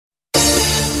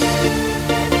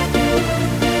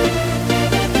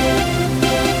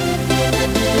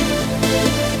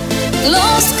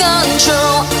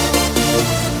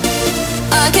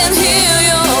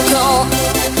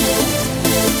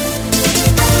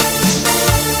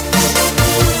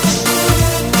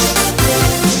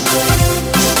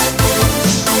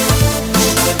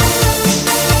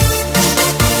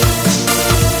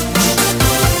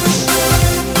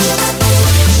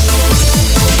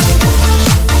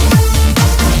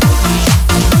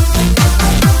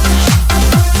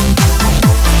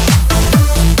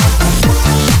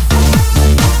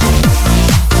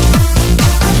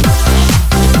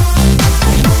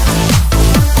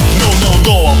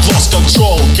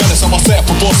myself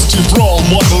a positive role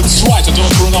model. It's right, I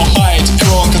don't run or hide.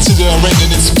 Everyone considering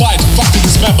in spite. Fact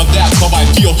is member, that's how I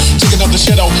feel. Taking out the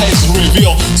shadow, haze and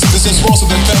reveal. Citizens rose and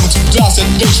then fell into dust.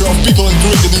 And nature of people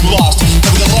ingredient in lust.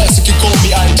 Nevertheless, you can call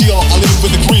me ideal. I live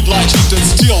with the green light, heat and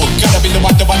steel. Gotta be the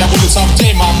one that will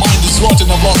someday my